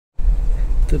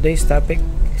Today's topic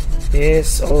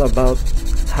is all about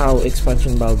how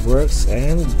expansion valve works,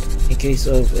 and in case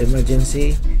of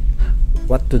emergency,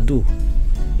 what to do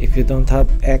if you don't have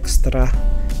extra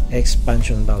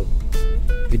expansion valve.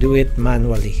 You do it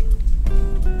manually.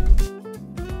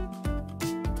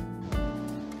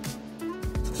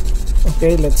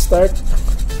 Okay, let's start.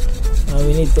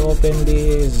 We need to open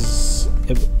this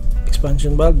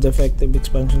expansion valve, defective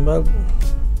expansion valve.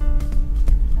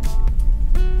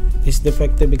 This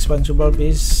defective expansion valve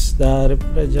is the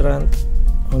refrigerant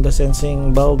on the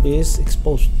sensing valve is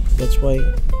exposed. That's why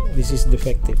this is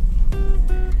defective.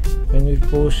 When we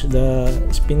push the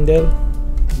spindle,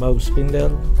 valve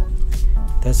spindle,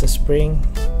 it has a spring.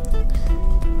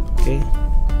 Okay,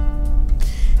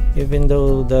 even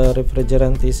though the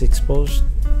refrigerant is exposed,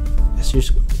 as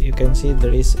you can see,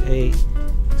 there is a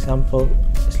example.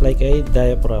 It's like a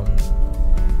diaphragm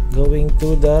going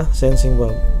to the sensing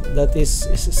valve that is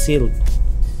sealed,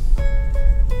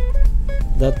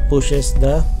 that pushes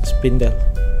the spindle.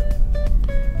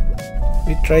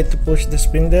 We try to push the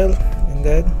spindle, and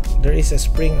then there is a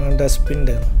spring on the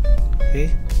spindle.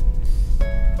 Okay,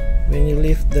 when you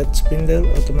lift that spindle,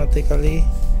 automatically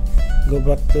go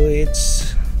back to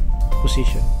its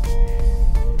position.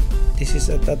 This is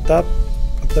at the top.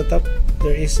 At the top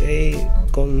there is a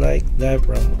coil-like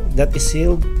diaphragm that is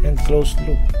sealed and closed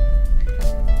loop,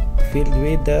 filled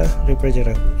with the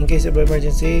refrigerant. In case of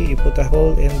emergency, you put a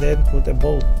hole and then put a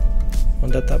bolt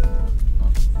on the top.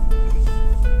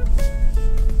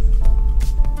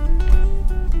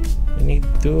 We need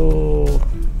to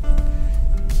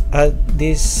add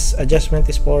this adjustment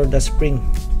is for the spring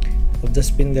of the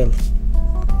spindle.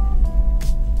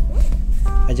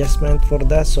 Adjustment for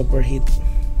the superheat.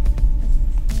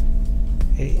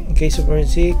 Okay. In case of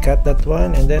emergency, cut that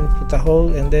one and then put a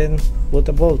hole and then put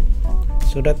a bolt,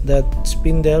 so that that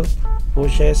spindle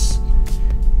pushes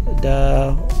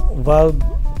the valve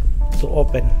to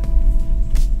open.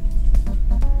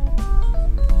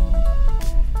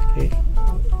 Okay,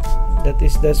 that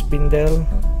is the spindle.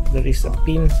 There is a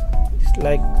pin. It's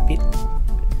like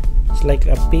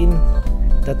a pin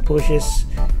that pushes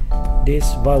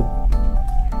this valve.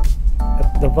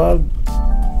 At the valve,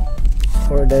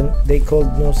 or then they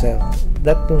called nozzle.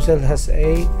 That nozzle has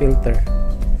a filter.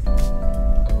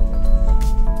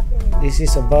 This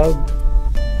is a valve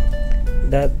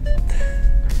that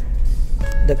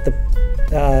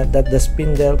the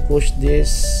spindle push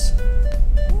this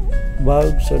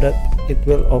valve so that it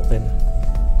will open.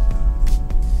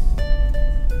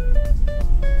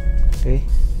 Okay,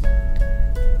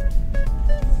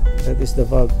 that is the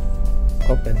valve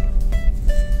open.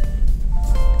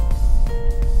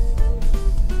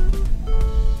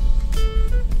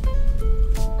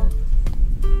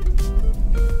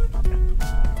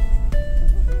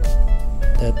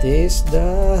 That is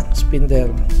the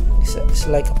spindle. It's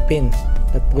like a pin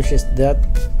that pushes that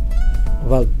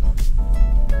valve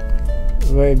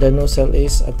where the nozzle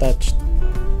is attached.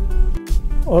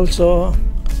 Also,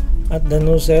 at the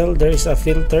nozzle there is a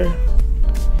filter.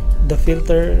 The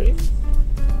filter,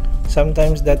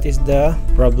 sometimes that is the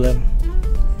problem,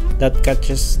 that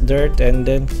catches dirt and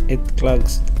then it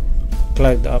clogs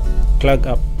up.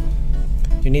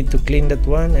 You need to clean that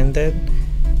one, and then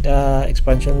the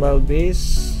expansion valve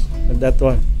is that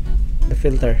one, the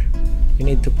filter. You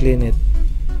need to clean it.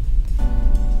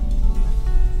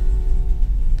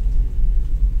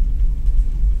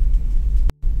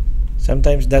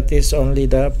 Sometimes that is only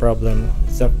the problem,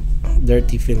 it's a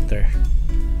dirty filter.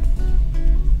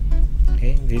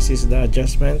 Okay, this is the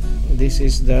adjustment. This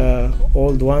is the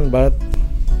old one, but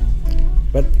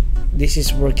this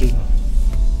is working.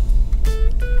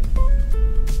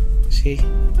 See,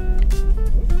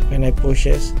 when I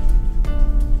pushes,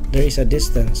 there is a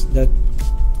distance that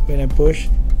when I push,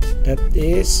 that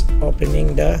is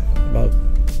opening the valve.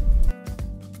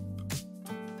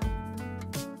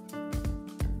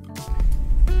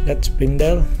 That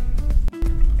spindle,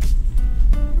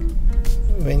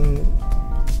 when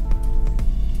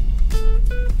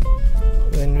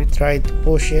we try to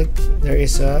push it, there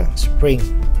is a spring,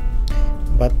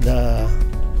 but the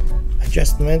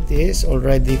adjustment is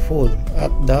already full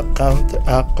at the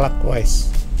clockwise.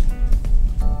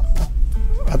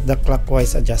 At the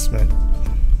clockwise adjustment,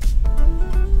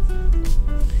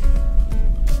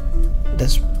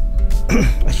 as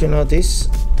you notice,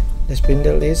 the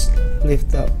spindle is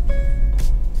lift up.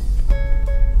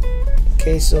 In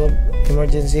case of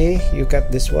emergency, you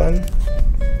cut this one.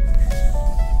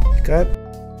 Cut.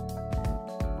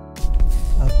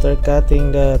 After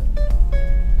cutting the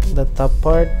top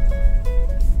part,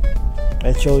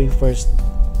 I'll show you first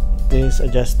this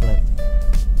adjustment.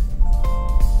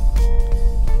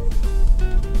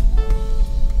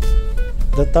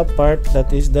 the top part,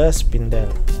 that is the spindle.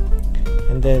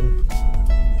 And then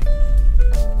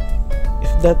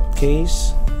if that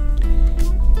case,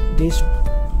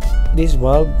 this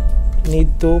valve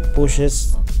need to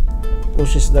pushes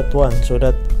that one so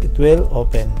that it will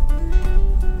open.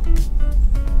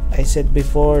 I said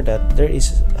before that there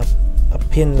is a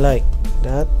pin like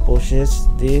that pushes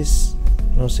this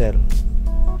nozzle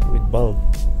with valve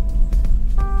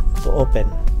to open.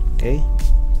 Okay,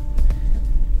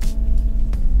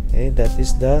 that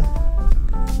is the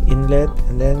inlet,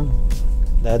 and then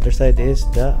the other side is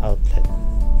the outlet.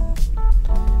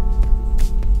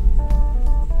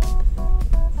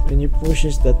 When you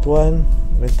pushes that one,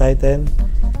 when tighten,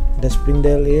 the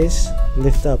spindle is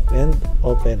lift up and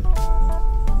open.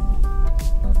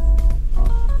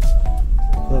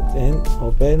 And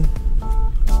open.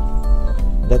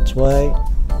 That's why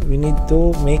we need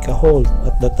to make a hole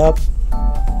at the top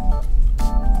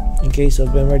in case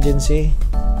of emergency.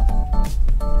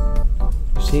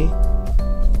 You see,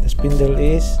 the spindle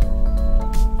is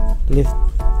lift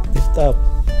up.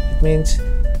 It means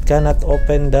it cannot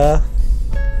open the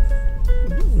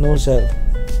nozzle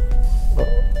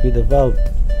with the valve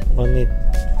on it.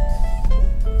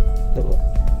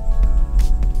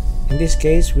 In this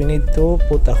case, we need to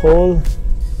put a hole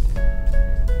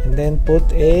and then put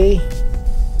a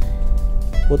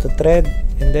thread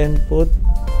and then put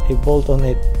a bolt on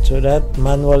it so that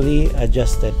manually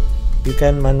adjusted. You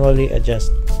can manually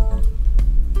adjust.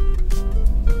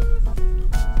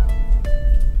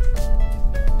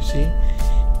 See,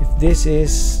 if this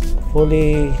is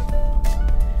fully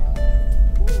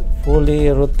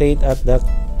rotate at the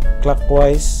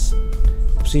clockwise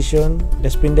position, the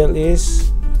spindle is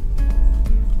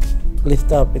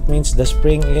lift up. It means the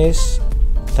spring is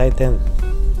tightened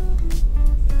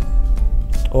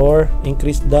or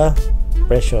increase the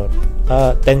pressure,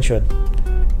 tension.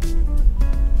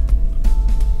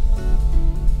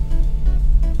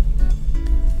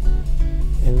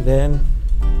 And then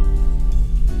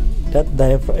that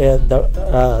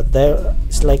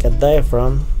it's like a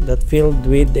diaphragm that filled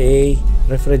with a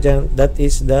refrigerant. That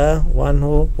is the one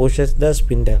who pushes the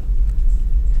spindle.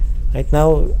 Right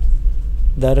now,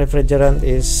 the refrigerant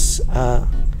is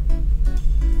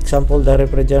example, the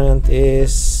refrigerant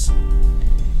is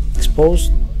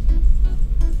exposed.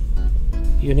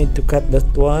 You need to cut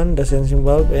that one, the sensing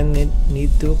valve, and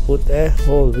need to put a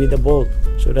hole with a bolt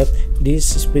so that this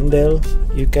spindle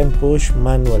you can push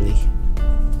manually.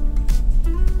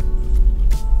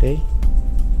 Okay,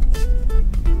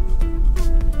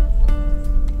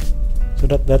 so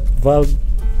that valve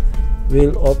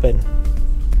will open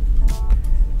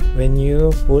when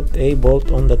you put a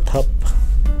bolt on the top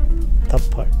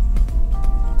part.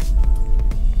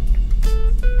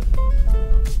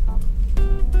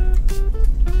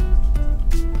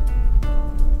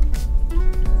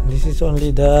 This is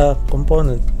only the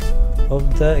component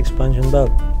of the expansion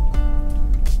valve.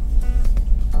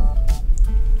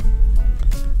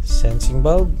 Sensing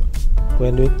valve,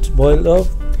 when it's boiled off,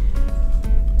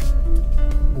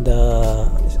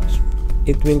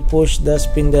 it will push the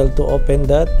spindle to open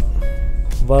that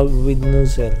valve with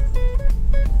nozzle.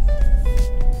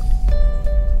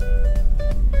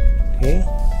 Okay,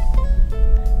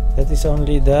 that is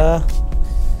only the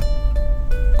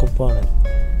component.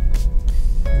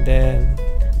 Then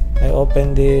I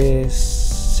open this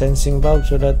sensing valve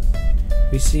so that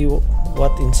we see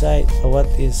what inside, what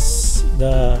is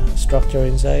the structure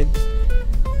inside.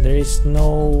 There is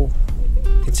no,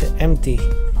 it's empty.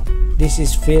 This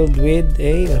is filled with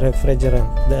a refrigerant.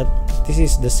 This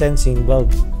is the sensing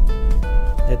valve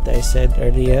that I said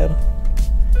earlier,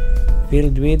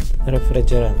 filled with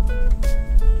refrigerant.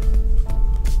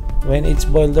 When it's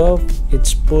boiled off,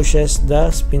 it pushes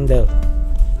the spindle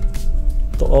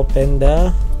to open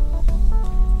the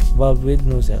valve with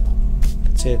nozzle.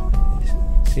 That's it.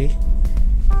 See?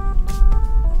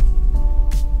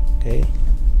 Okay,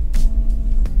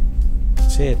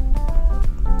 that's it.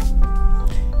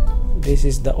 This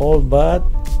is the old, but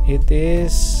it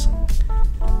is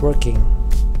working.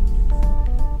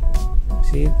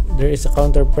 See, there is a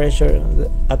counter pressure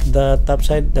at the top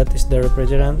side, that is the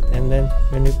refrigerant, and then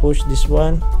when we push this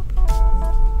one,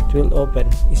 it will open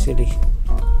easily.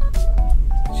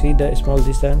 See the small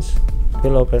distance? It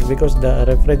will open because the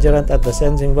refrigerant at the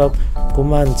sensing valve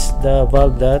commands the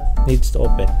valve that needs to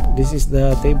open. This is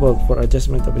the table for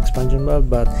adjustment of expansion valve,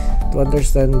 but to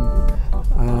understand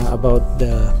about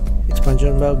the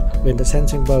expansion valve, when the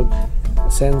sensing valve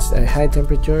sends a high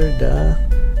temperature, the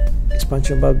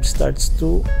expansion valve starts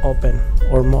to open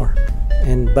or more,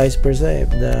 and vice versa. If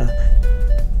the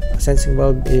sensing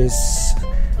valve is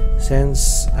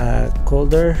sense a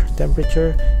colder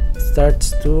temperature, it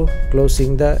starts to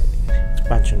closing the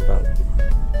expansion valve.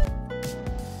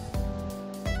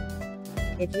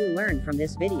 If you learned from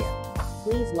this video,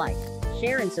 please like,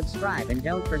 share and subscribe, and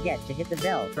don't forget to hit the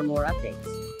bell for more updates.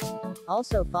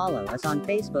 Also follow us on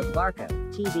Facebook Barco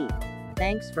TV.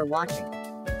 Thanks for watching.